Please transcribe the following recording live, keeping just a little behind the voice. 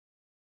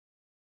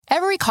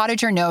Every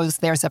cottager knows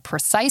there's a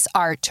precise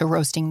art to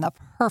roasting the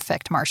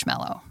perfect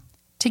marshmallow.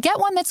 To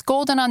get one that's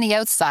golden on the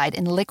outside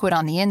and liquid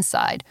on the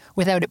inside,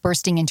 without it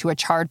bursting into a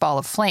charred ball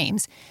of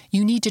flames,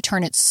 you need to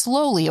turn it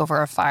slowly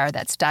over a fire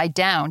that's died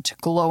down to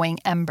glowing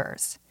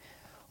embers.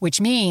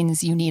 Which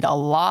means you need a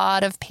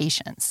lot of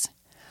patience.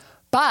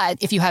 But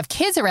if you have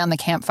kids around the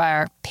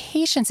campfire,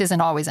 patience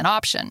isn't always an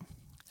option,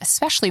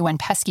 especially when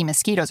pesky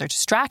mosquitoes are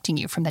distracting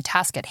you from the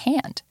task at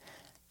hand.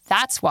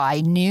 That's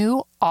why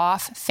new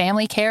Off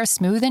Family Care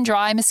Smooth and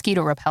Dry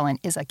Mosquito Repellent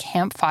is a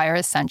campfire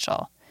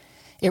essential.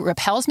 It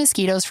repels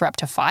mosquitoes for up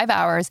to 5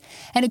 hours,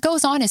 and it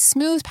goes on as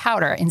smooth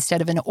powder instead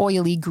of an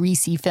oily,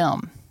 greasy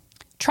film.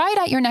 Try it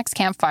at your next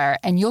campfire,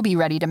 and you'll be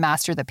ready to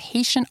master the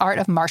patient art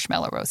of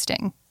marshmallow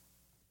roasting.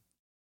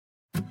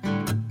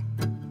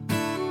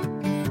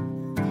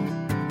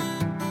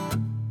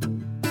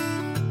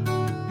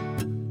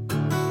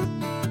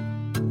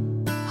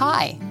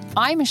 Hi,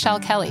 I'm Michelle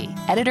Kelly,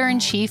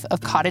 Editor-in-Chief of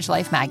Cottage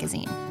Life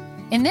magazine.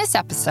 In this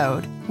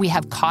episode, we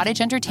have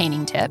cottage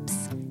entertaining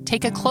tips,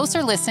 take a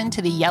closer listen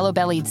to the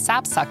yellow-bellied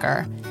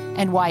sapsucker,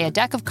 and why a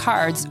deck of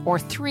cards, or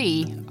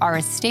 3, are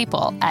a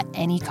staple at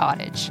any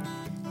cottage.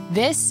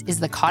 This is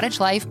the Cottage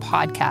Life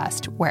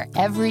podcast, where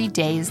every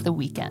day is the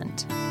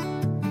weekend.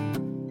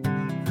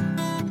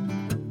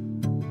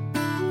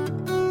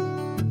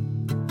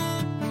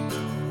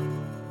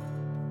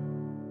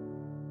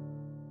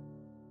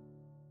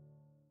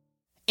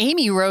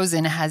 Amy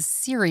Rosen has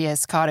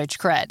serious cottage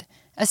cred,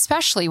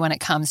 especially when it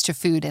comes to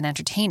food and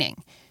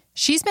entertaining.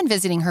 She's been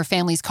visiting her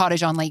family's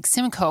cottage on Lake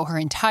Simcoe her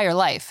entire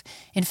life.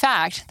 In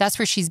fact, that's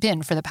where she's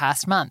been for the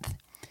past month.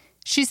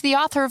 She's the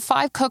author of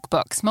 5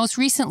 cookbooks, most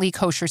recently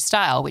Kosher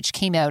Style, which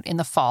came out in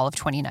the fall of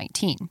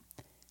 2019.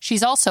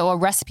 She's also a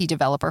recipe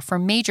developer for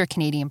major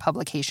Canadian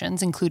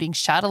publications, including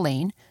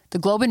Chatelaine, The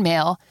Globe and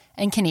Mail,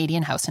 and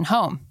Canadian House and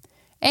Home.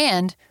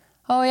 And,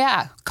 oh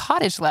yeah,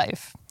 Cottage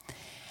Life.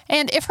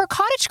 And if her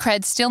cottage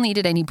cred still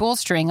needed any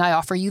bolstering, I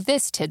offer you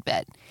this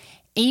tidbit.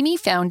 Amy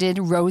founded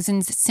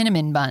Rosen's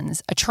Cinnamon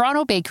Buns, a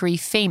Toronto bakery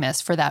famous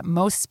for that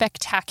most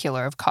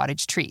spectacular of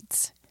cottage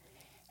treats.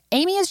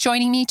 Amy is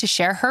joining me to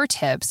share her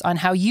tips on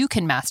how you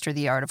can master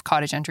the art of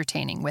cottage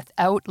entertaining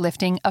without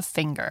lifting a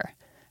finger.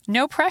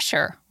 No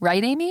pressure,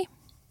 right, Amy?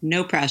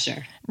 No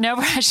pressure. No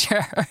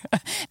pressure.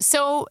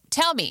 So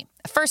tell me,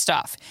 first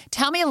off,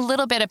 tell me a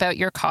little bit about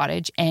your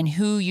cottage and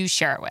who you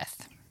share it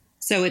with.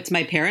 So it's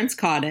my parents'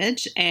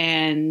 cottage,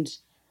 and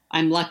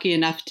I'm lucky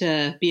enough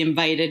to be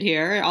invited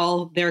here.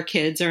 All their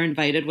kids are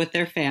invited with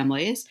their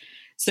families.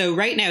 So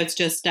right now it's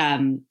just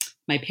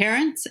my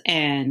parents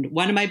and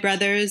one of my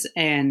brothers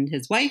and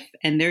his wife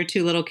and their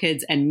 2 little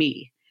kids and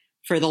me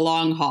for the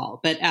long haul.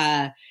 But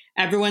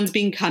everyone's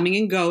been coming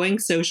and going,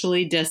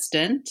 socially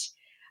distant.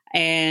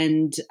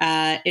 And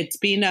it's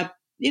been a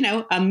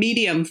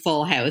medium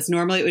full house.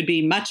 Normally it would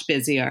be much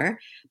busier,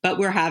 but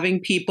we're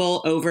having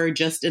people over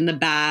just in the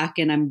back,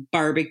 and I'm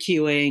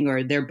barbecuing,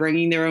 or they're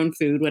bringing their own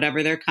food,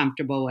 whatever they're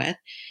comfortable with.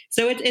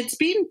 So it's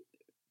been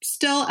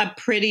still a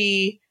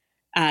pretty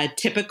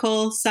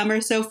typical summer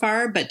so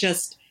far, but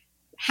just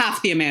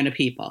half the amount of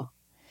people.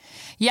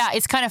 Yeah,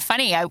 it's kind of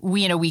funny.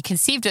 We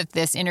conceived of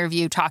this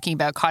interview talking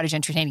about cottage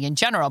entertaining in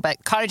general,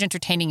 but cottage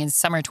entertaining in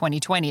summer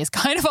 2020 is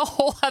kind of a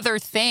whole other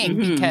thing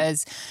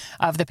because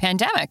of the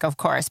pandemic, of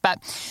course. But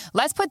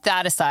let's put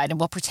that aside,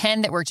 and we'll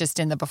pretend that we're just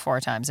in the before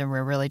times, and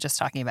we're really just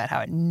talking about how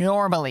it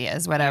normally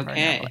is, whatever.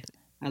 Okay.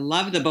 I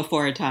love the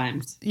before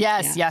times.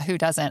 Yes, yeah, who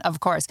doesn't?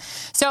 Of course.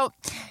 So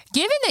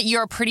given that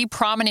you're a pretty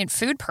prominent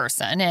food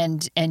person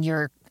and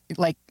you're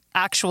like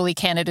actually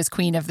Canada's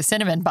queen of the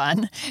cinnamon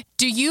bun,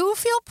 do you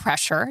feel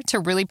pressure to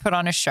really put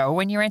on a show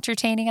when you're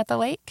entertaining at the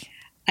lake?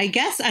 I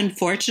guess,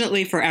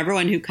 unfortunately, for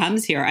everyone who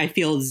comes here, I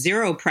feel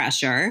zero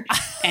pressure.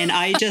 And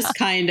I just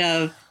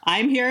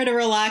I'm here to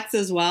relax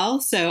as well.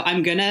 So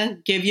I'm going to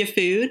give you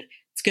food.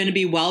 It's going to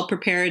be well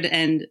prepared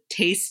and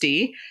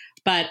tasty,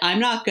 but I'm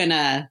not going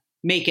to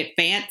make it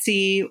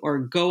fancy or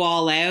go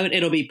all out.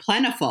 It'll be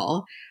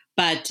plentiful,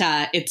 but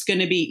it's going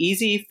to be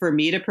easy for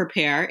me to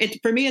prepare.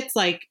 For me, it's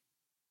like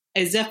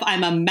as if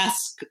I'm a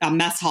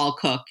mess hall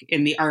cook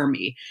in the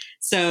army.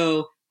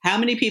 So how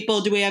many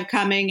people do we have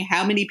coming?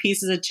 How many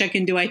pieces of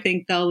chicken do I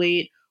think they'll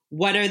eat?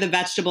 What are the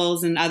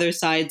vegetables and other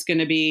sides going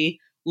to be?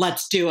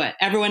 Let's do it.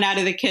 Everyone out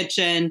of the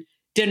kitchen.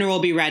 Dinner will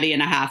be ready in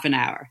a half an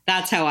hour.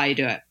 That's how I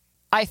do it.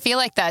 I feel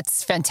like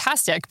that's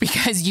fantastic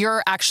because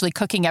you're actually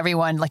cooking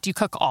everyone. Like, do you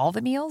cook all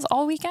the meals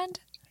all weekend?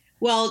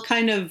 Well,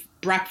 kind of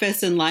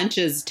breakfast and lunch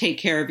is take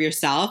care of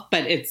yourself,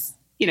 but it's,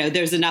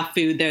 there's enough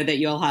food there that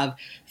you'll have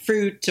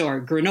fruit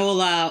or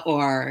granola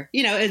or,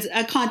 it's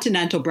a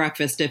continental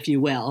breakfast, if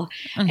you will.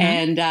 Mm-hmm.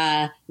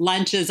 And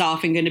lunch is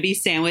often going to be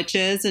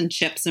sandwiches and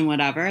chips and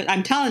whatever.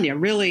 I'm telling you,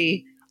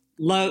 really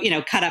low,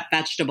 cut up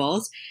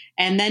vegetables.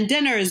 And then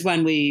dinner is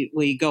when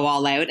we go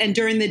all out. And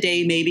during the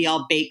day, maybe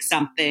I'll bake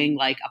something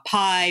like a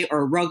pie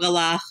or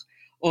rugelach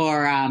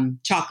or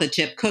chocolate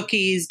chip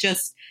cookies.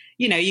 Just,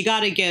 you got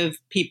to give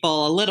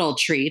people a little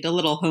treat, a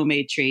little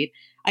homemade treat.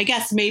 I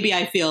guess maybe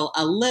I feel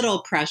a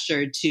little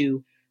pressure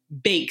to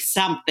bake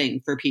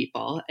something for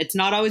people. It's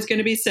not always going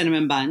to be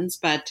cinnamon buns,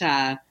 but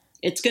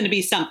it's going to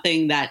be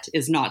something that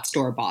is not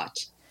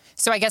store-bought.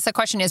 So I guess the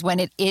question is, when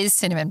it is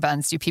cinnamon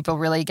buns, do people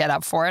really get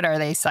up for it? Are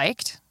they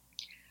psyched?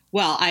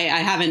 Well, I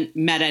haven't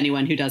met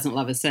anyone who doesn't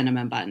love a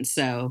cinnamon bun,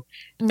 so.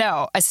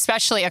 No,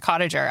 especially a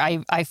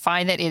cottager. I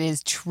find that it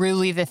is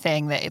truly the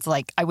thing that it's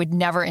like, I would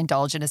never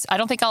indulge in. I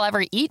don't think I'll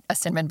ever eat a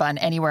cinnamon bun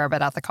anywhere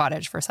but at the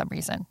cottage for some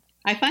reason.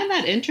 I find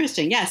that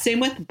interesting. Yeah,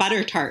 same with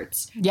butter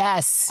tarts.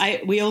 Yes.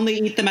 We only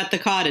eat them at the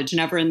cottage,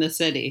 never in the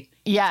city.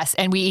 Yes,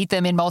 and we eat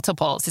them in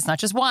multiples. It's not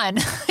just one.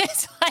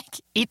 It's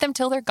like, eat them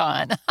till they're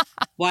gone.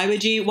 Why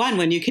would you eat one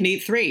when you can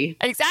eat 3?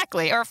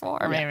 Exactly, or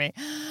 4 maybe.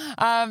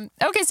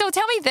 Okay, so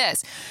tell me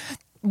this.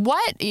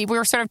 We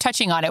were sort of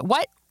touching on it.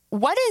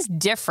 What is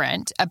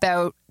different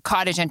about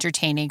cottage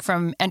entertaining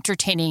from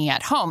entertaining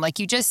at home? Like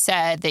you just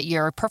said that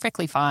you're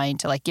perfectly fine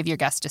to like give your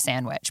guest a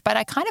sandwich, but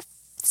I kind of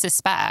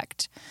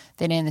suspect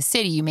that in the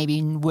city you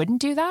maybe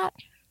wouldn't do that.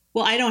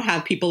 Well, I don't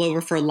have people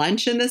over for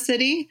lunch in the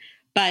city,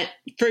 but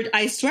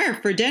I swear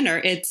for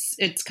dinner,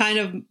 it's kind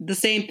of the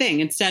same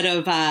thing. Instead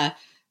of a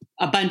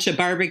bunch of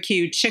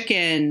barbecue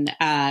chicken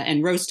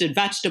and roasted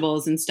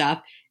vegetables and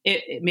stuff,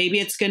 maybe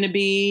it's going to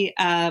be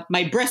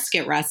my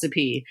brisket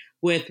recipe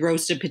with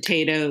roasted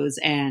potatoes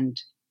and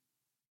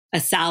a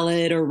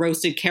salad, or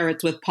roasted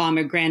carrots with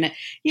pomegranate.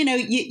 You know,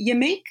 you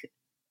make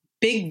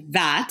big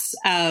vats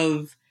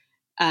of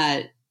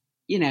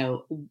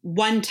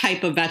one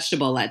type of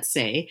vegetable, let's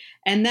say,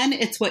 and then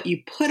it's what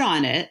you put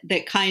on it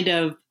that kind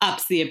of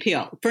ups the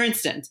appeal. For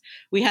instance,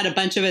 we had a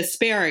bunch of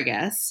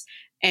asparagus,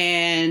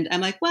 and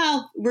I'm like,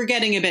 well, we're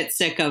getting a bit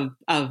sick of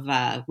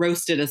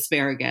roasted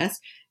asparagus.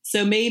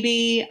 So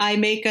maybe I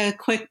make a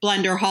quick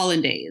blender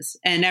hollandaise,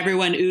 and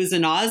everyone oohs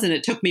and ahs, and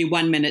it took me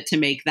 1 minute to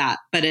make that,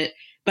 but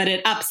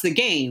it ups the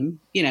game,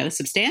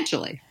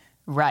 substantially.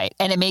 Right.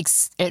 And it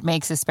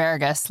makes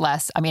asparagus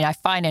less. I mean, I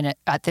find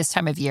at this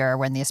time of year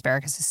when the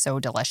asparagus is so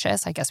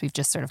delicious, I guess we've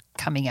just sort of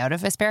coming out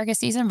of asparagus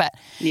season, but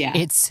yeah,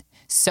 it's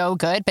so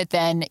good. But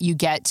then you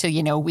get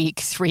to, week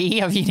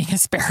 3 of eating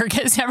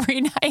asparagus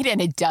every night,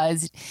 and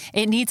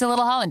it needs a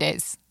little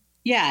hollandaise.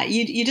 Yeah,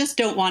 you just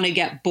don't want to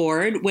get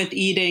bored with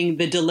eating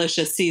the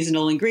delicious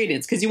seasonal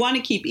ingredients, because you want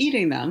to keep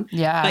eating them,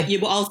 but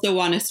you also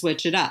want to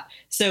switch it up.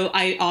 So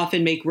I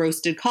often make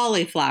roasted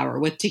cauliflower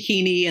with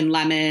tahini and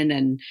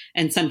lemon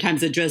and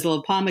sometimes a drizzle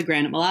of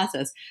pomegranate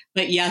molasses.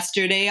 But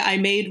yesterday I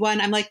made one.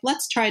 I'm like,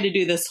 let's try to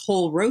do this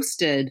whole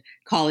roasted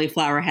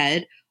cauliflower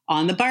head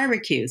on the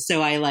barbecue.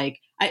 So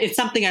it's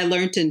something I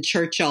learned in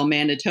Churchill,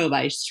 Manitoba.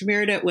 I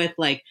smeared it with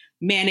like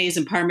mayonnaise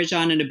and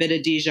Parmesan and a bit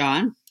of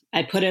Dijon.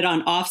 I put it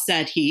on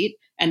offset heat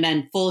and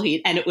then full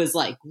heat, and it was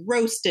like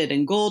roasted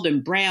and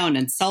golden brown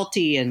and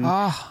salty, and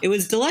It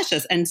was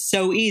delicious and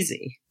so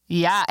easy.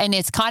 Yeah, and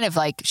it's kind of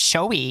like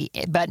showy,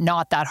 but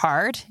not that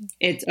hard.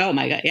 It's, oh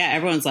my God. Yeah,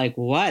 everyone's like,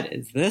 what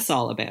is this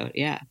all about?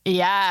 Yeah.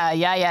 Yeah.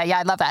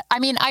 I love that. I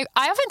mean, I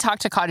often talk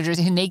to cottagers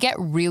and they get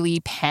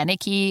really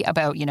panicky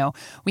about,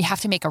 we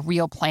have to make a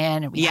real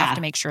plan, and we have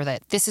to make sure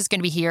that this is going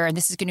to be here and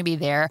this is going to be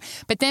there.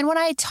 But then when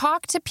I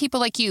talk to people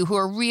like you who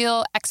are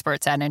real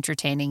experts at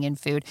entertaining in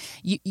food,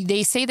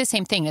 they say the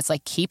same thing. It's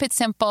like, keep it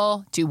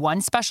simple, do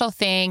one special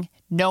thing,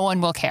 no one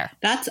will care.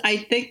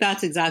 I think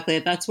that's exactly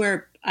it. That's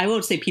where I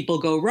won't say people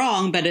go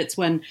wrong, but it's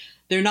when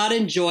they're not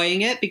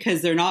enjoying it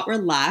because they're not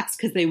relaxed,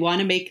 because they want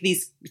to make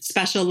these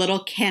special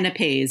little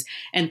canapes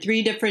and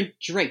 3 different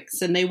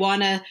drinks, and they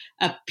want to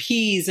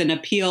appease and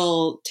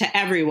appeal to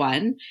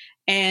everyone.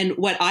 And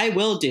what I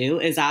will do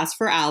is ask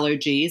for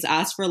allergies,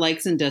 ask for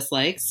likes and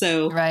dislikes.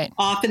 So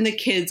often the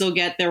kids will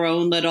get their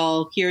own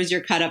little, here's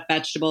your cut up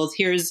vegetables,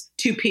 here's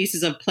 2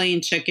 pieces of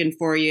plain chicken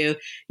for you,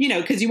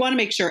 because you want to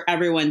make sure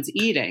everyone's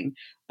eating.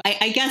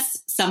 I guess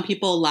some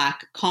people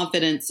lack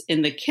confidence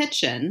in the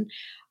kitchen,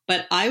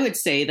 but I would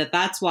say that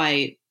that's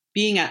why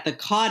being at the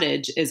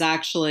cottage is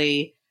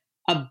actually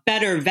a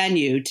better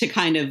venue to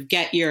kind of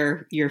get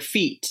your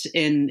feet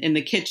in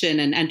the kitchen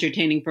and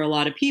entertaining for a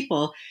lot of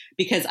people,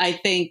 because I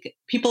think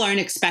people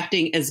aren't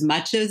expecting as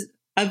much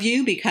of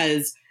you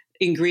because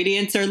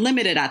ingredients are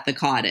limited at the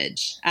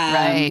cottage.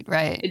 Right.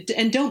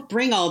 And don't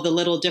bring all the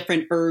little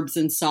different herbs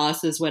and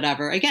sauces,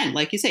 whatever. Again,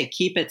 like you say,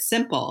 keep it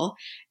simple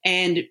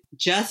and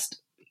just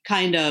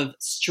kind of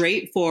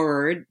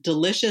straightforward,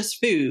 delicious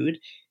food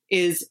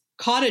is,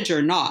 cottage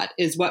or not,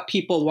 is what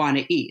people want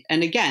to eat.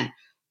 And again,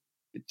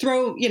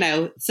 throw,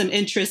 some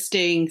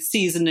interesting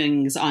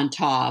seasonings on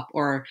top,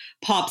 or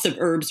pops of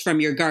herbs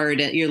from your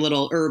garden, your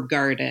little herb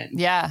garden.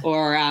 Yeah.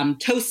 Or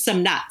toast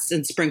some nuts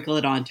and sprinkle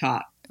it on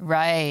top.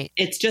 Right.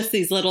 It's just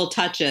these little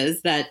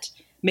touches that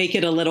make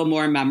it a little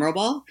more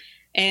memorable.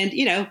 And,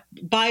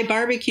 buy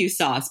barbecue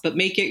sauce, but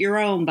make it your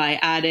own by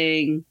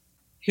adding,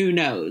 who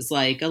knows,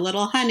 like a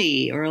little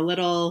honey or a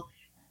little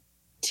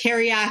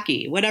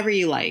teriyaki, whatever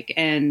you like.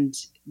 And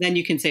then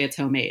you can say it's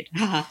homemade.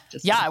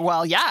 Just yeah,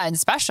 well, yeah, and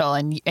special.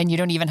 And you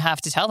don't even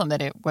have to tell them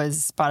that it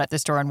was bought at the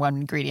store and one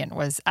ingredient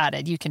was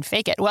added. You can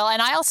fake it. Well,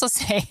 and I also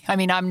say, I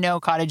mean, I'm no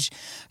cottage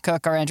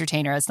cook or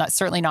entertainer. It's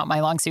certainly not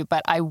my long suit,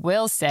 but I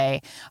will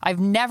say I've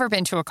never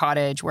been to a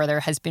cottage where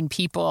there has been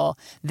people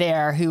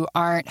there who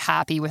aren't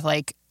happy with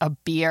like a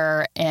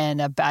beer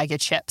and a bag of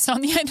chips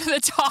on the end of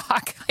the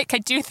talk. Like, I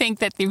do think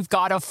that they've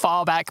got a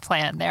fallback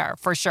plan there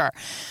for sure.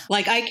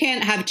 Like, I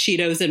can't have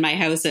Cheetos in my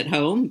house at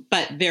home,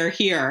 but they're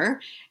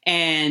here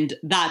and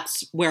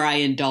that's where I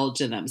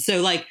indulge in them.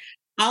 So like,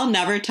 I'll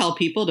never tell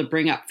people to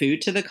bring up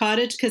food to the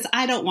cottage because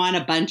I don't want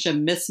a bunch of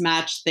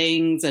mismatched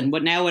things and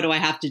what do I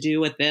have to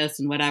do with this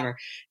and whatever.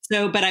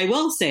 So, but I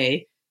will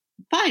say,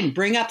 fine,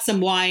 bring up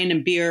some wine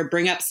and beer,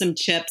 bring up some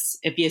chips.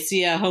 If you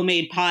see a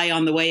homemade pie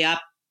on the way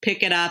up,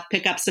 pick it up,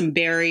 pick up some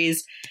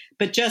berries,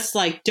 but just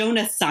like don't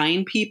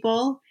assign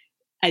people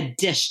a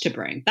dish to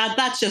bring.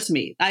 That's just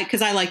me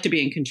because I like to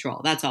be in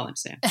control. That's all I'm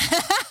saying.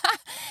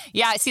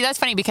 Yeah, see, that's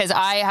funny because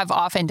I have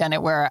often done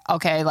it where,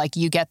 okay, like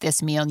you get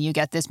this meal and you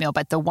get this meal.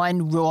 But the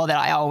one rule that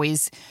I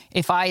always,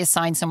 if I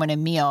assign someone a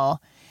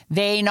meal,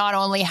 they not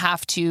only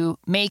have to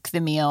make the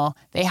meal,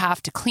 they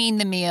have to clean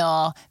the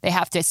meal, they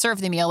have to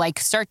serve the meal, like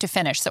start to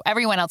finish. So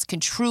everyone else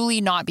can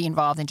truly not be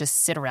involved and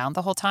just sit around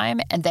the whole time.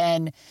 And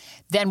then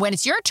when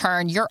it's your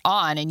turn, you're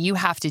on and you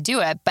have to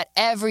do it. But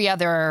every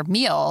other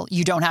meal,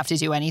 you don't have to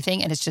do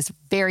anything. And it's just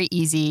very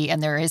easy.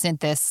 And there isn't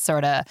this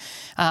sort of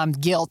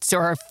guilt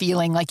or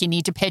feeling like you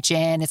need to pitch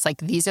in. It's like,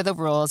 these are the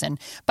rules.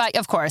 But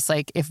of course,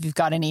 like if you've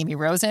got an Amy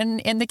Rosen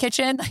in the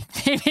kitchen,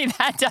 like maybe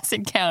that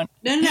doesn't count.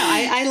 No,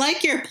 I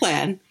like your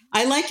plan.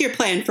 I like your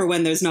plan for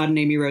when there's not an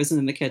Amy Rosen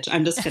in the kitchen.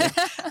 I'm just kidding.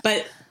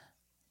 But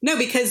no,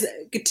 because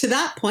to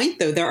that point,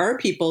 though, there are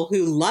people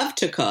who love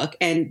to cook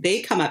and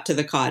they come up to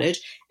the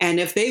cottage. And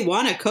if they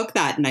want to cook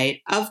that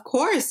night, of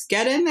course,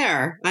 get in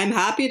there. I'm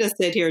happy to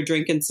sit here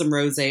drinking some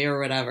rosé or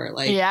whatever.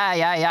 Like,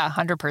 yeah,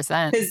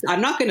 100%. Because I'm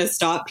not going to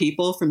stop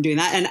people from doing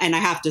that. And I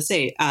have to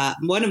say,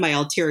 one of my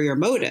ulterior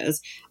motives,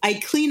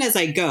 I clean as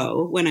I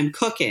go when I'm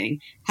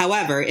cooking.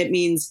 However, it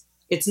means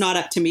it's not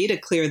up to me to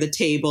clear the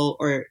table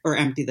or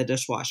empty the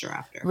dishwasher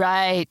after.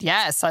 Right.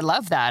 Yes. I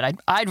love that.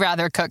 I'd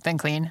rather cook than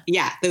clean.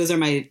 Yeah. Those are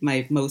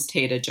my most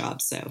hated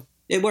jobs. So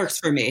it works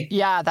for me.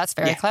 Yeah, that's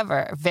very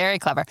clever. Very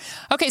clever.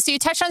 Okay, so you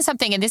touched on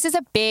something, and this is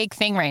a big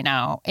thing right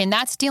now, and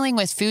that's dealing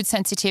with food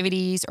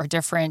sensitivities or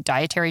different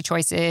dietary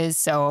choices.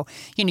 So,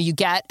 you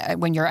get,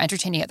 when you're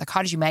entertaining at the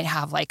cottage, you might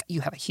have you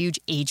have a huge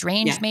age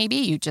range, maybe.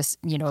 You just,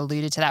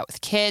 alluded to that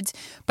with kids.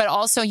 But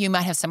also you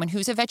might have someone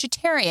who's a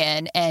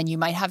vegetarian, and you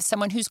might have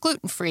someone who's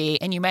gluten-free,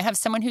 and you might have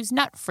someone who's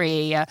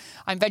nut-free.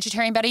 I'm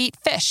vegetarian, but I eat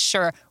fish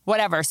or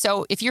whatever.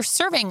 So if you're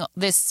serving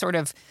this sort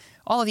of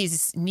all of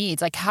these needs,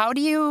 like how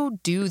do you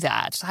do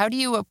that? How do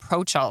you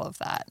approach all of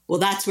that? Well,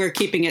 that's where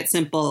keeping it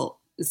simple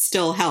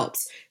still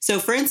helps. So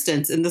for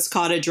instance, in this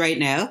cottage right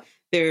now,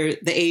 the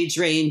age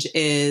range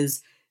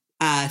is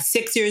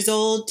 6 years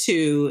old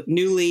to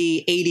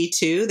newly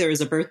 82. There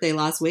was a birthday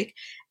last week.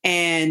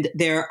 And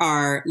there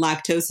are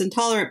lactose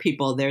intolerant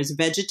people. There's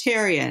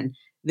vegetarian.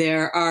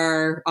 There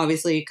are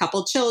obviously a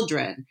couple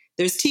children.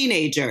 There's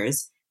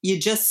teenagers. You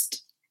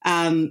just,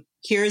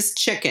 here's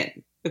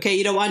chicken. Okay,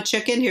 you don't want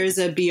chicken? Here's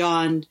a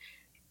Beyond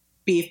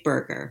Beef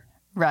burger.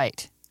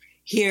 Right.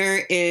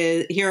 Here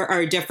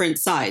are different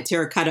sides.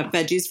 Here are cut up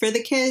veggies for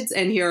the kids,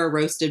 and here are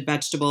roasted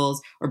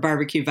vegetables or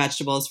barbecue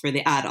vegetables for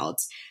the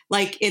adults.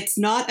 Like, it's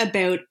not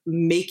about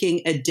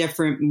making a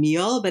different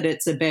meal, but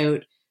it's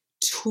about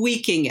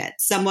tweaking it.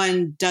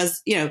 Someone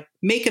does,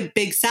 make a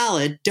big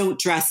salad, don't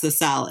dress the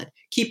salad.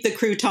 Keep the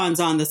croutons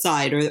on the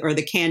side or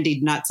the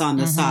candied nuts on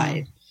the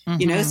side.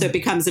 So it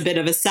becomes a bit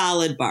of a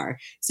salad bar.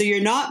 So you're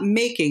not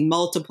making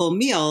multiple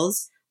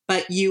meals,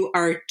 but you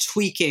are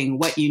tweaking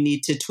what you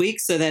need to tweak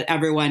so that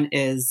everyone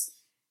is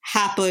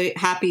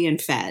happy and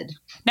fed.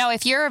 Now,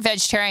 if you're a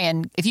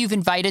vegetarian, if you've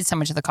invited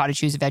someone to the cottage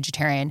who's a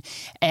vegetarian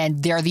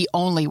and they're the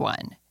only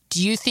one,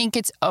 do you think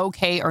it's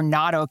okay or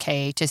not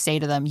okay to say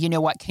to them, you know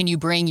what, can you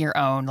bring your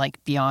own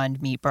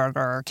Beyond Meat burger?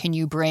 Or can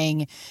you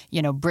bring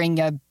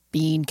a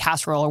bean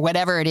casserole or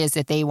whatever it is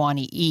that they want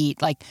to eat?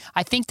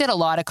 I think that a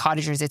lot of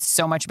cottagers, it's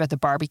so much about the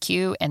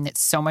barbecue and it's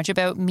so much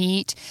about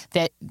meat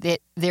that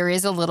there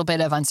is a little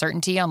bit of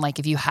uncertainty on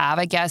if you have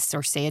a guest,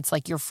 or say it's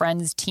your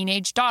friend's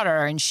teenage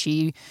daughter and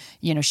she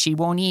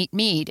won't eat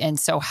meat. And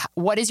so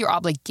what is your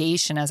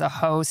obligation as a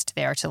host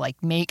there to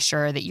make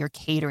sure that you're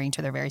catering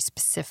to their very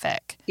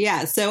specific?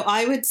 Yeah. So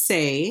I would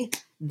say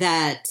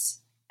that,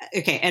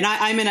 okay. And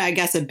I'm in, I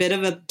guess, a bit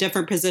of a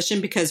different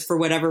position because for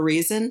whatever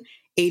reason,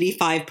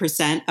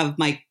 85% of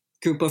my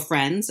group of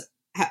friends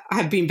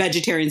have been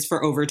vegetarians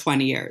for over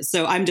 20 years.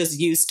 So I'm just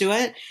used to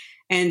it.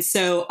 And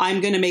so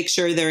I'm going to make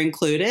sure they're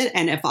included.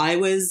 And if I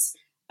was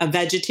a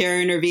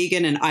vegetarian or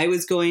vegan and I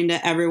was going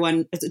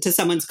to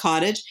someone's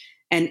cottage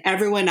and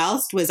everyone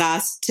else was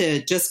asked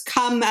to just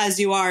come as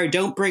you are,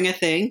 don't bring a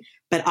thing,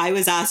 but I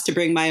was asked to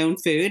bring my own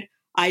food,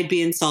 I'd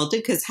be insulted,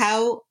 because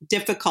how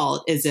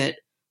difficult is it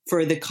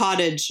for the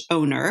cottage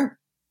owner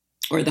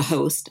or the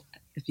host,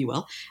 if you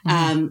will,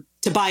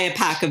 to buy a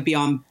pack of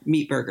Beyond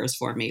Meat burgers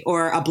for me,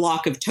 or a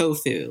block of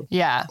tofu,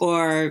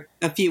 or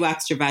a few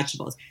extra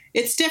vegetables.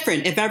 It's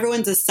different. If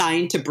everyone's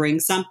assigned to bring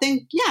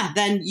something,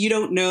 then you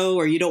don't know,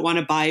 or you don't want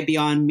to buy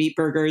Beyond Meat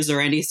burgers or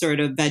any sort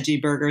of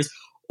veggie burgers,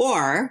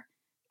 or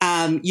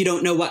you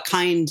don't know what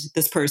kind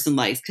this person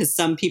likes, because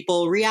some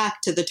people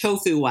react to the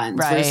tofu ones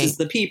versus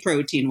the pea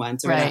protein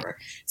ones or whatever.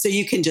 So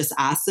you can just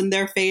ask them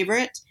their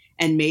favorite.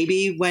 And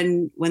maybe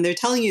when they're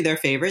telling you their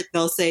favorite,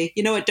 they'll say,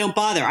 you know what, don't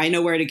bother. I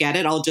know where to get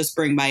it. I'll just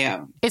bring my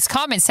own. It's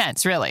common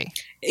sense, really.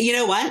 You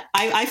know what?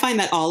 I find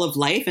that all of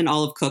life and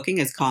all of cooking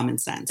is common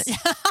sense.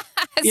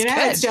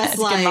 It's just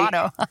like,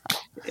 motto.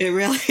 It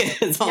really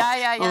is. All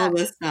of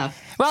this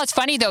stuff. Well, it's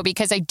funny though,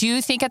 because I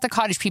do think at the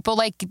cottage, people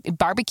like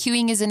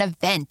barbecuing is an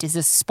event, is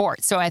a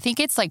sport. So I think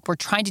it's like, we're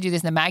trying to do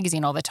this in the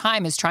magazine all the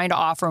time, is trying to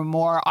offer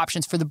more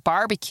options for the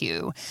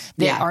barbecue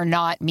that are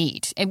not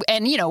meat. And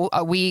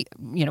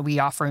we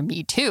offer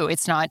meat too.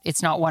 It's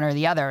not one or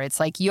the other. It's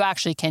like, you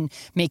actually can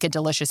make a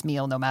delicious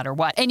meal no matter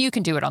what. And you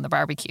can do it on the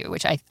barbecue,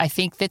 which I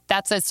think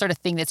that's a sort of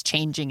thing that's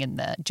changing in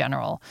the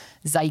general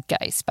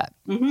zeitgeist. But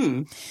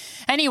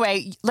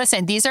anyway,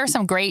 listen, these are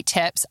some great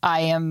tips. I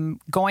am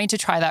going to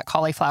try that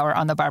cauliflower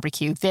on the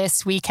barbecue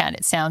this weekend.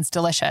 It sounds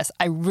delicious.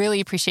 I really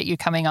appreciate you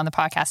coming on the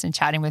podcast and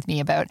chatting with me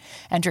about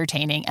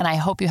entertaining. And I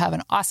hope you have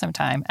an awesome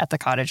time at the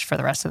cottage for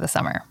the rest of the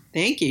summer.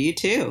 Thank you. You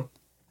too.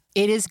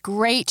 It is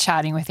great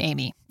chatting with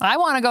Amy. I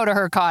want to go to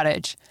her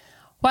cottage.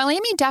 While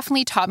Amy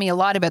definitely taught me a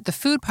lot about the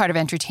food part of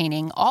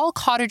entertaining, all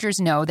cottagers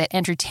know that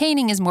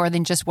entertaining is more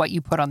than just what you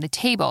put on the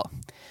table.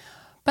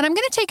 But I'm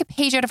going to take a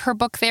page out of her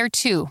book there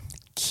too.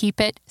 Keep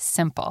it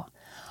simple.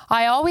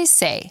 I always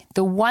say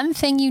the one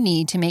thing you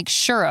need to make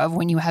sure of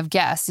when you have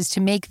guests is to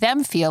make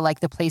them feel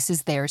like the place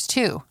is theirs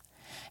too.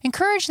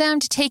 Encourage them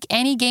to take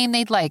any game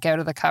they'd like out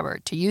of the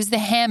cupboard, to use the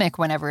hammock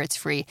whenever it's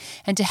free,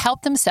 and to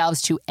help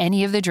themselves to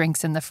any of the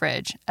drinks in the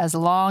fridge, as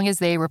long as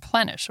they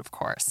replenish, of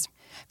course.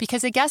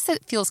 Because a guest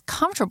that feels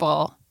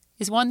comfortable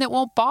is one that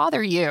won't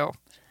bother you.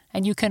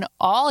 And you can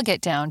all get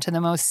down to the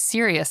most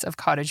serious of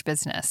cottage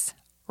business,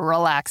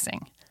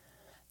 relaxing.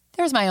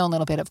 There's my own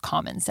little bit of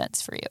common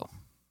sense for you.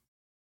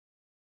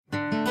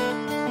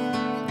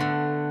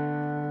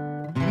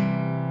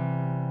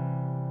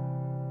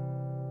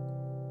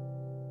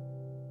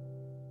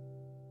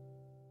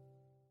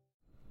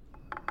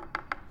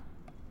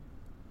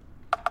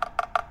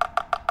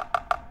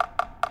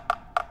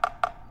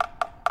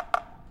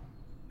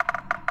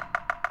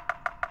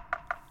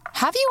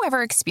 Have you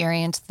ever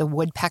experienced the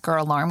woodpecker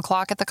alarm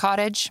clock at the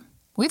cottage?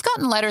 We've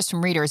gotten letters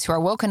from readers who are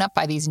woken up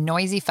by these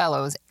noisy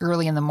fellows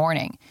early in the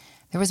morning.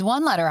 There was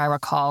one letter I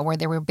recall where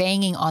they were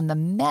banging on the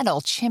metal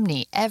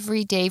chimney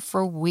every day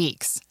for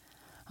weeks.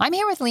 I'm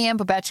here with Leanne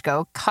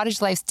Bobechko,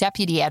 Cottage Life's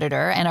deputy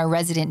editor and our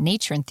resident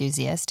nature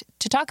enthusiast,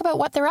 to talk about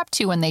what they're up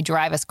to when they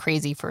drive us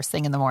crazy first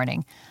thing in the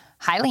morning.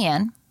 Hi,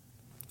 Leanne.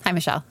 Hi,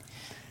 Michelle.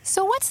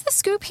 So what's the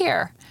scoop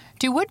here?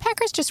 Do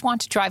woodpeckers just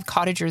want to drive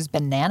cottagers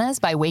bananas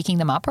by waking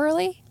them up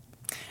early?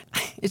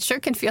 It sure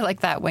can feel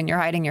like that when you're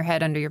hiding your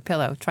head under your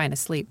pillow trying to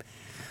sleep.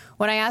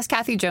 When I asked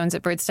Kathy Jones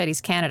at Bird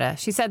Studies Canada,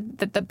 she said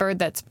that the bird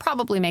that's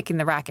probably making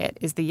the racket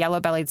is the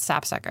yellow-bellied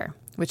sapsucker,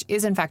 which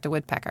is in fact a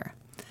woodpecker.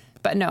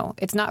 But no,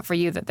 it's not for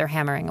you that they're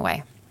hammering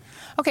away.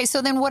 Okay,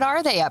 so then what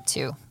are they up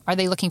to? Are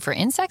they looking for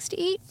insects to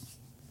eat?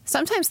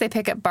 Sometimes they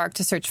pick up bark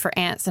to search for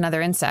ants and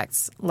other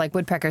insects, like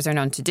woodpeckers are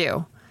known to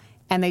do.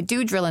 And they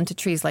do drill into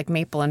trees like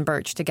maple and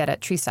birch to get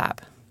at tree sap.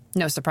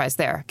 No surprise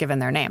there, given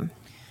their name.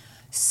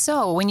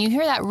 So when you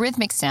hear that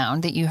rhythmic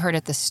sound that you heard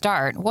at the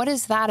start, what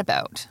is that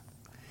about?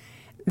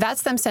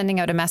 That's them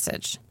sending out a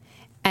message.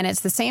 And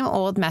it's the same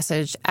old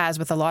message as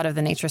with a lot of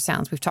the nature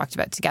sounds we've talked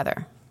about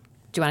together.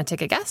 Do you want to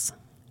take a guess?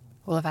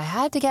 Well, if I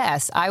had to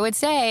guess, I would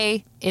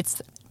say it's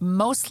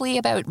mostly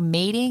about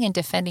mating and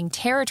defending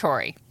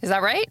territory. Is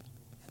that right?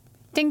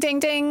 Ding, ding,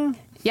 ding.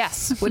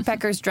 Yes,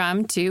 woodpeckers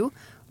drum to,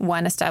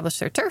 1, establish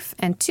their turf,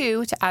 and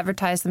 2, to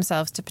advertise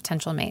themselves to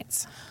potential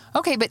mates.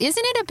 Okay, but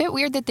isn't it a bit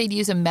weird that they'd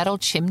use a metal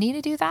chimney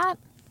to do that?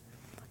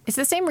 It's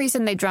the same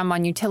reason they drum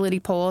on utility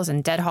poles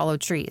and dead hollow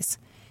trees.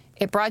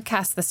 It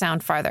broadcasts the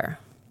sound farther,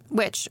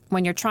 which,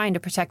 when you're trying to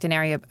protect an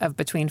area of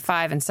between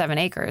 5 and 7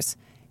 acres,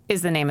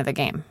 is the name of the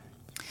game.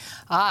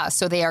 Ah,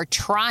 so they are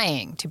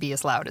trying to be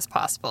as loud as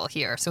possible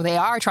here. So they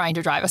are trying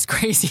to drive us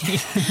crazy.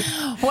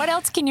 What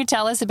else can you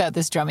tell us about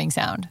this drumming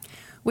sound?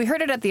 We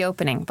heard it at the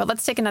opening, but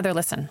let's take another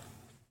listen.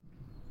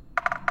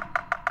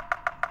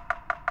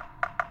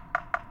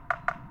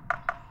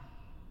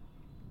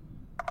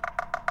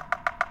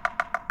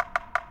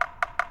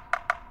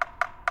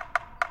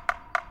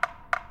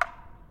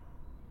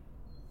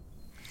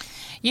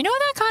 You know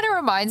what that kind of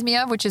reminds me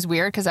of, which is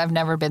weird because I've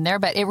never been there,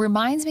 but it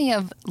reminds me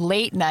of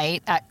late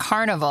night at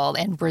Carnival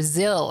in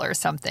Brazil or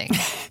something.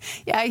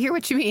 Yeah, I hear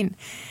what you mean.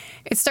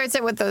 It starts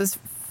out with those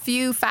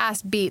few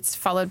fast beats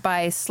followed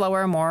by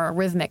slower, more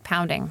rhythmic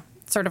pounding,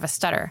 sort of a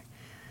stutter.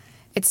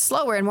 It's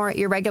slower and more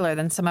irregular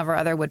than some of our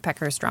other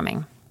woodpeckers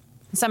drumming.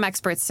 Some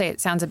experts say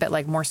it sounds a bit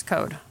like Morse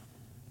code.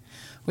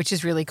 Which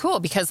is really cool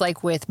because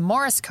like with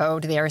Morse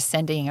code, they are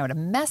sending out a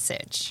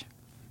message.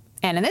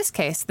 And in this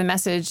case, the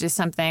message is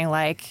something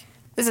like,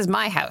 "This is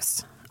my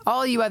house.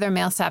 All you other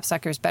male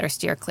sapsuckers better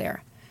steer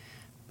clear.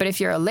 But if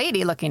you're a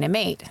lady looking to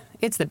mate,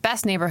 it's the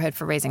best neighborhood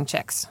for raising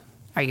chicks.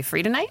 Are you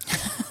free tonight?"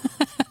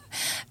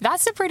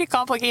 That's a pretty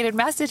complicated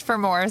message for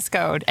Morse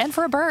code and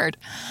for a bird.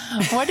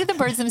 What do the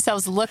birds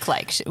themselves look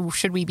like?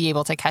 Should we be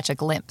able to catch a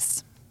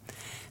glimpse?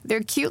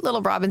 They're cute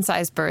little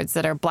robin-sized birds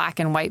that are black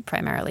and white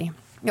primarily.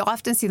 You'll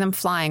often see them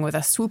flying with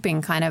a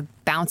swooping kind of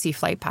bouncy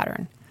flight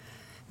pattern.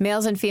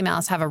 Males and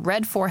females have a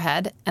red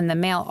forehead, and the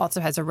male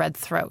also has a red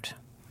throat.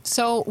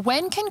 So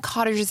when can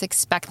cottagers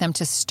expect them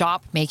to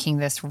stop making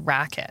this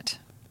racket?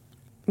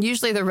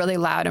 Usually the really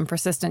loud and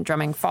persistent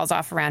drumming falls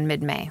off around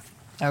mid-May.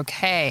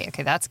 Okay,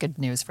 that's good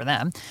news for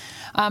them.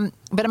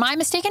 But am I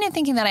mistaken in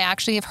thinking that I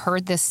actually have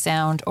heard this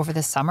sound over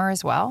the summer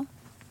as well?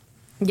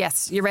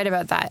 Yes, you're right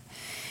about that.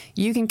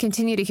 You can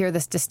continue to hear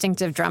this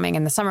distinctive drumming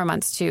in the summer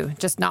months too,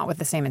 just not with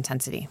the same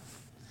intensity.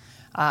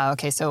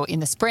 Okay, so in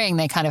the spring,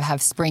 they kind of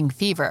have spring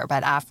fever,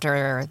 but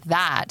after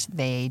that,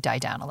 they die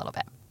down a little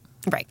bit.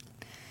 Right.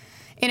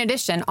 In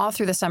addition, all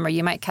through the summer,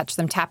 you might catch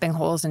them tapping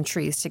holes in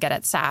trees to get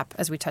at sap,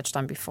 as we touched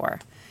on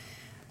before.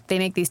 They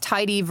make these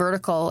tidy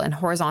vertical and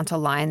horizontal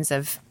lines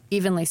of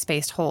evenly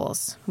spaced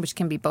holes, which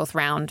can be both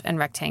round and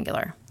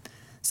rectangular.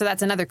 So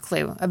that's another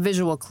clue, a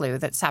visual clue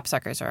that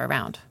sapsuckers are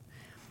around.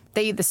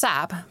 They eat the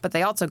sap, but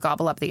they also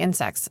gobble up the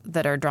insects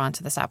that are drawn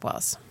to the sap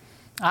wells.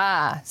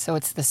 So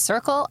it's the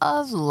circle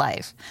of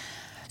life.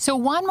 So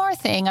one more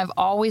thing I've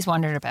always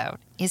wondered about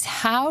is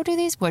how do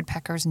these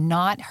woodpeckers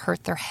not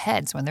hurt their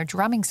heads when they're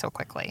drumming so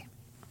quickly?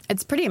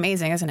 It's pretty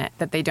amazing, isn't it,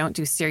 that they don't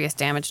do serious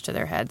damage to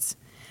their heads.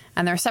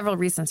 And there are several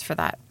reasons for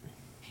that.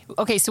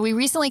 Okay, so we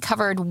recently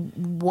covered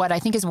what I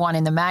think is one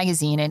in the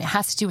magazine, and it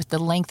has to do with the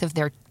length of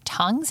their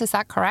tongues. Is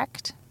that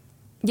correct?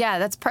 Yeah,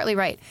 that's partly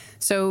right.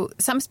 So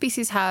some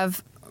species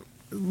have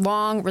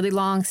really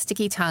long,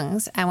 sticky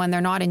tongues, and when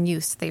they're not in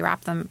use, they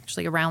wrap them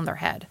actually around their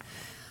head.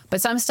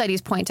 But some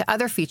studies point to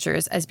other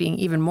features as being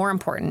even more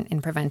important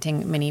in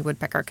preventing mini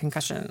woodpecker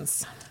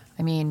concussions.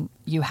 I mean,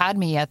 you had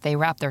me at they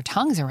wrap their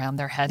tongues around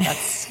their head.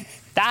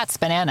 That's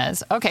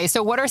bananas. Okay,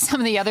 so what are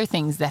some of the other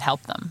things that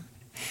help them?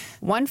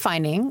 One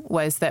finding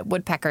was that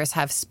woodpeckers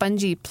have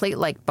spongy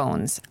plate-like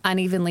bones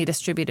unevenly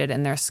distributed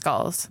in their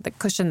skulls that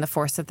cushion the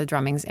force of the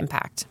drumming's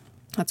impact.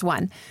 That's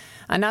one.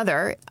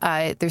 Another,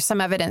 there's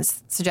some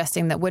evidence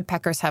suggesting that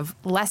woodpeckers have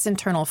less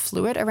internal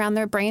fluid around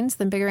their brains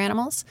than bigger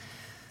animals.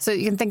 So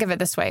you can think of it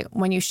this way.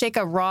 When you shake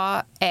a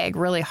raw egg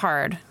really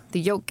hard, the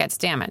yolk gets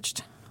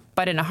damaged.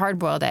 But in a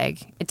hard-boiled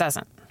egg, it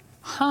doesn't.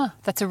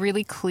 That's a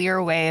really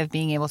clear way of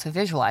being able to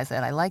visualize it.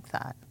 I like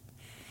that.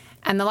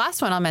 And the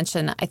last one I'll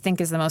mention, I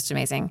think, is the most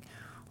amazing.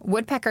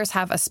 Woodpeckers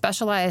have a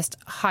specialized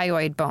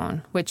hyoid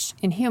bone, which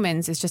in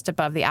humans is just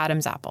above the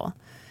Adam's apple.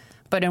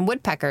 But in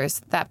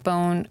woodpeckers, that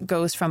bone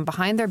goes from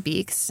behind their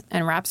beaks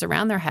and wraps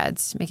around their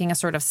heads, making a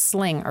sort of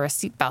sling or a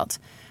seatbelt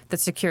that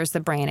secures the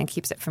brain and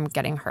keeps it from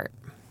getting hurt.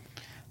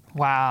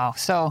 Wow.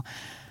 So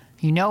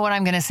you know what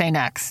I'm going to say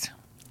next.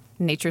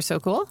 Nature's so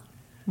cool?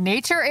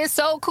 Nature is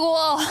so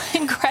cool.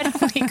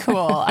 Incredibly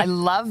cool. I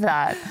love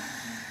that.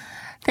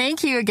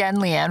 Thank you again,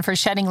 Leanne, for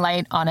shedding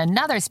light on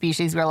another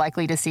species we're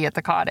likely to see at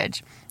the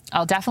cottage.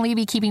 I'll definitely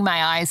be keeping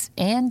my eyes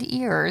and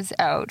ears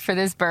out for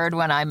this bird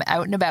when I'm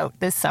out and about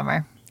this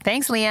summer.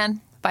 Thanks,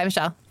 Leanne. Bye,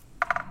 Michelle.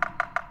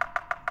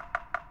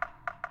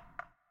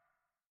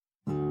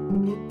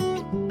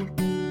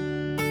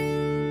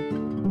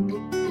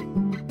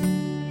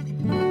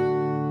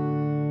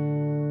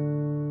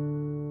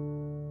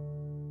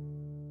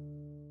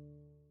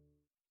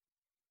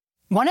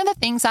 One of the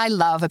things I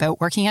love about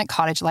working at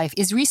Cottage Life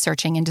is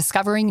researching and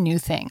discovering new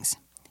things.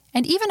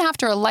 And even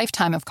after a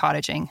lifetime of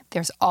cottaging,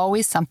 there's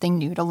always something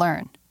new to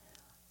learn.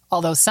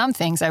 Although some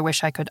things I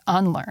wish I could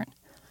unlearn.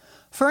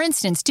 For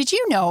instance, did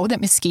you know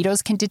that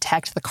mosquitoes can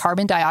detect the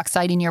carbon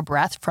dioxide in your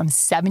breath from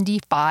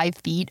 75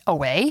 feet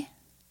away?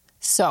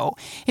 So,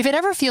 if it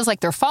ever feels like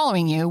they're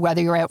following you,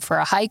 whether you're out for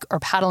a hike or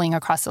paddling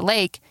across a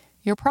lake,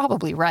 you're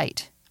probably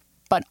right.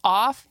 But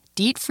off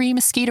DEET-free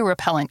mosquito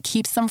repellent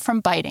keeps them from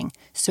biting,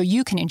 so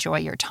you can enjoy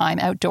your time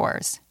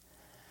outdoors.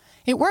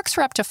 It works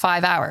for up to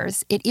 5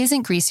 hours, it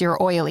isn't greasy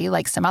or oily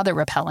like some other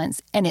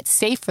repellents, and it's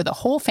safe for the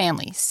whole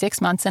family,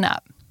 6 months and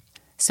up.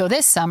 So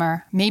this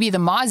summer, maybe the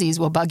mozzies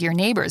will bug your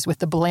neighbors with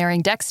the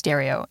blaring deck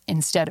stereo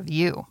instead of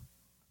you.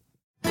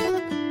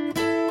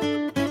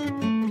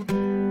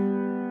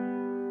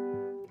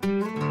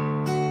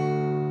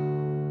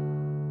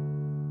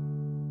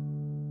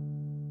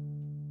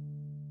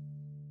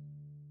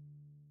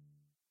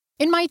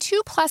 In my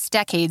 2+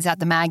 decades at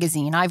the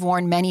magazine, I've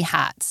worn many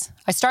hats.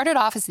 I started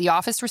off as the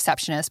office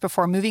receptionist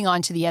before moving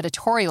on to the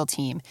editorial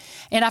team,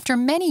 and after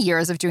many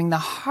years of doing the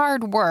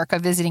hard work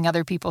of visiting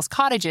other people's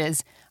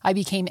cottages, I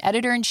became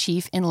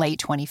editor-in-chief in late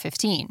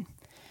 2015.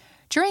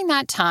 During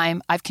that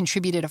time, I've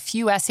contributed a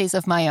few essays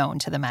of my own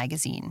to the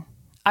magazine.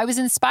 I was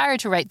inspired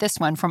to write this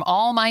one from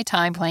all my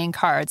time playing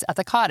cards at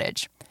the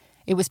cottage.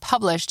 It was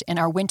published in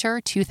our winter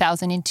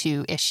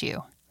 2002 issue.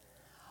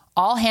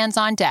 All Hands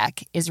on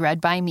Deck is read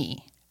by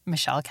me,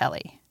 Michelle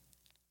Kelly.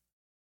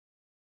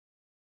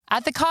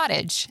 At the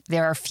cottage,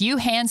 there are few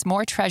hands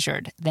more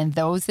treasured than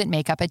those that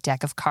make up a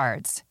deck of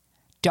cards.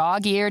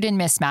 Dog-eared and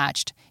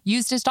mismatched,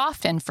 used as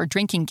often for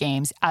drinking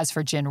games as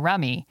for gin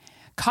rummy,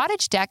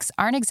 cottage decks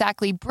aren't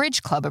exactly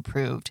Bridge Club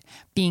approved,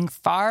 being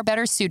far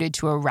better suited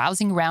to a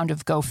rousing round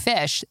of Go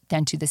Fish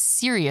than to the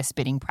serious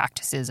bidding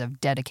practices of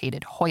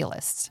dedicated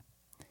hoylists.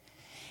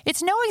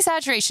 It's no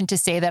exaggeration to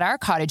say that our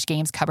cottage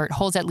games cupboard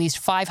holds at least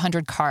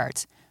 500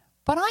 cards,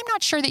 but I'm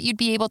not sure that you'd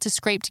be able to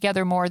scrape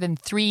together more than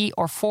 3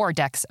 or 4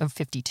 decks of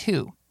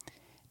 52.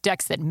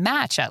 Decks that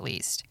match, at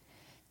least.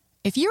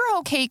 If you're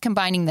okay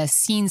combining the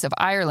Scenes of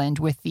Ireland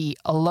with the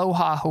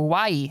Aloha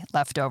Hawaii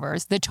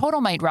leftovers, the total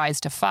might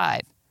rise to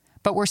 5,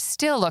 but we're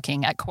still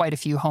looking at quite a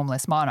few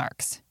homeless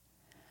monarchs.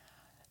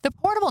 The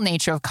portable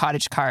nature of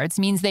cottage cards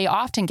means they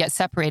often get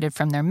separated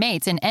from their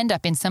mates and end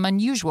up in some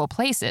unusual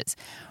places.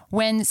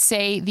 When,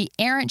 say, the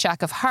errant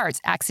Jack of Hearts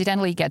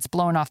accidentally gets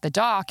blown off the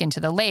dock into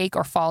the lake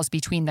or falls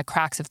between the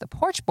cracks of the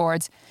porch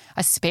boards,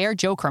 a spare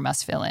joker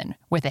must fill in,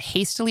 with a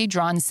hastily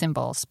drawn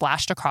symbol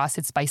splashed across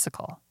its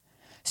bicycle.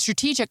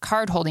 Strategic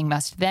card holding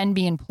must then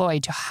be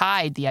employed to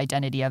hide the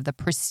identity of the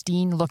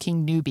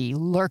pristine-looking newbie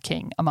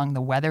lurking among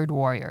the weathered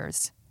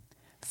warriors.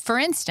 For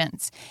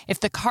instance, if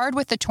the card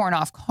with the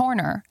torn-off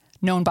corner,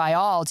 known by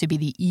all to be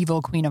the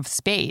evil Queen of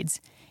Spades,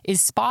 is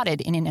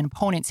spotted in an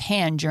opponent's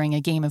hand during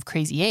a game of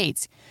Crazy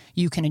Eights,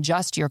 you can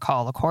adjust your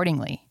call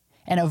accordingly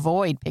and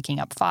avoid picking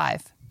up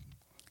 5.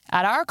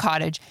 At our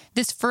cottage,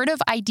 this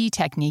furtive ID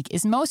technique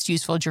is most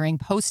useful during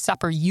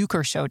post-supper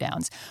euchre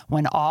showdowns,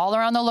 when all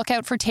are on the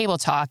lookout for table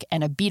talk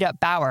and a beat-up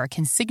bower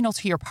can signal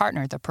to your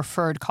partner the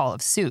preferred call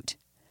of suit.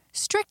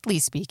 Strictly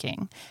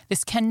speaking,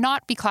 this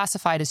cannot be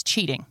classified as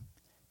cheating,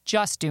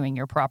 just doing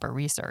your proper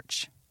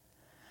research.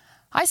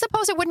 I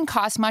suppose it wouldn't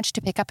cost much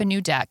to pick up a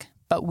new deck,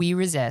 but we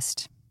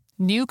resist.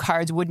 New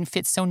cards wouldn't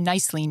fit so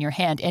nicely in your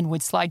hand and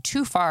would slide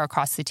too far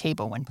across the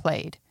table when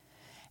played.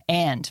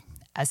 And,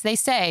 as they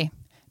say,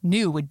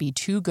 new would be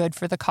too good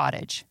for the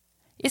cottage.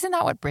 Isn't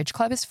that what Bridge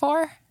Club is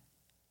for?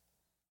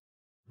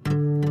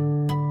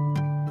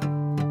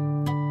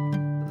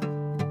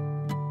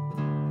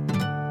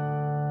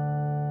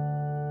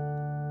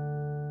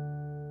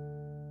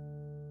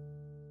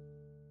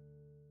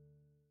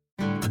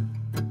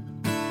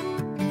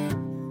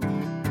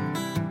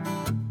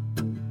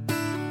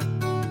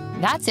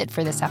 That's it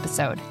for this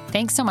episode.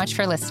 Thanks so much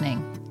for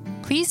listening.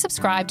 Please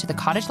subscribe to the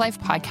Cottage Life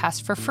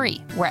podcast for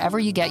free, wherever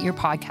you get your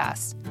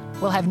podcasts.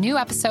 We'll have new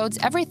episodes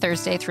every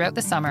Thursday throughout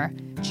the summer,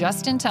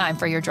 just in time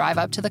for your drive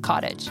up to the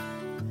cottage.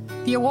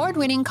 The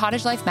award-winning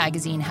Cottage Life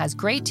magazine has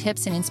great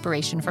tips and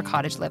inspiration for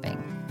cottage living.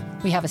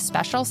 We have a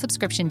special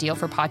subscription deal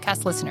for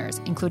podcast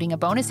listeners, including a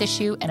bonus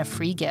issue and a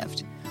free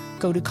gift.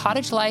 Go to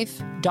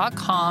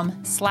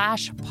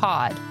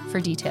cottagelife.com/pod for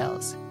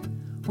details.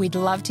 We'd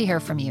love to hear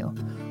from you.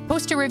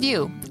 Post a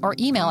review or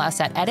email us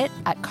at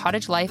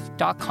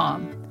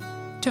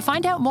edit@cottagelife.com. To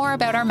find out more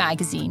about our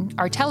magazine,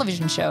 our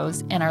television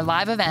shows, and our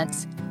live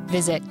events,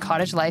 visit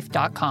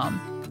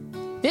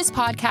cottagelife.com. This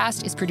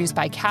podcast is produced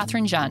by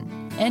Catherine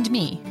Jun and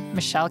me,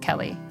 Michelle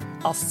Kelly.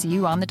 I'll see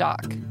you on the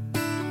dock.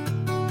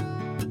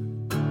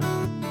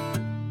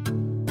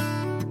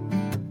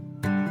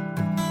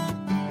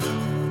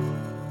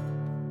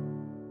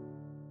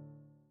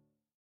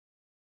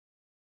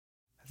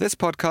 This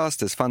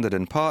podcast is funded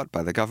in part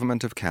by the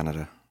Government of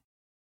Canada.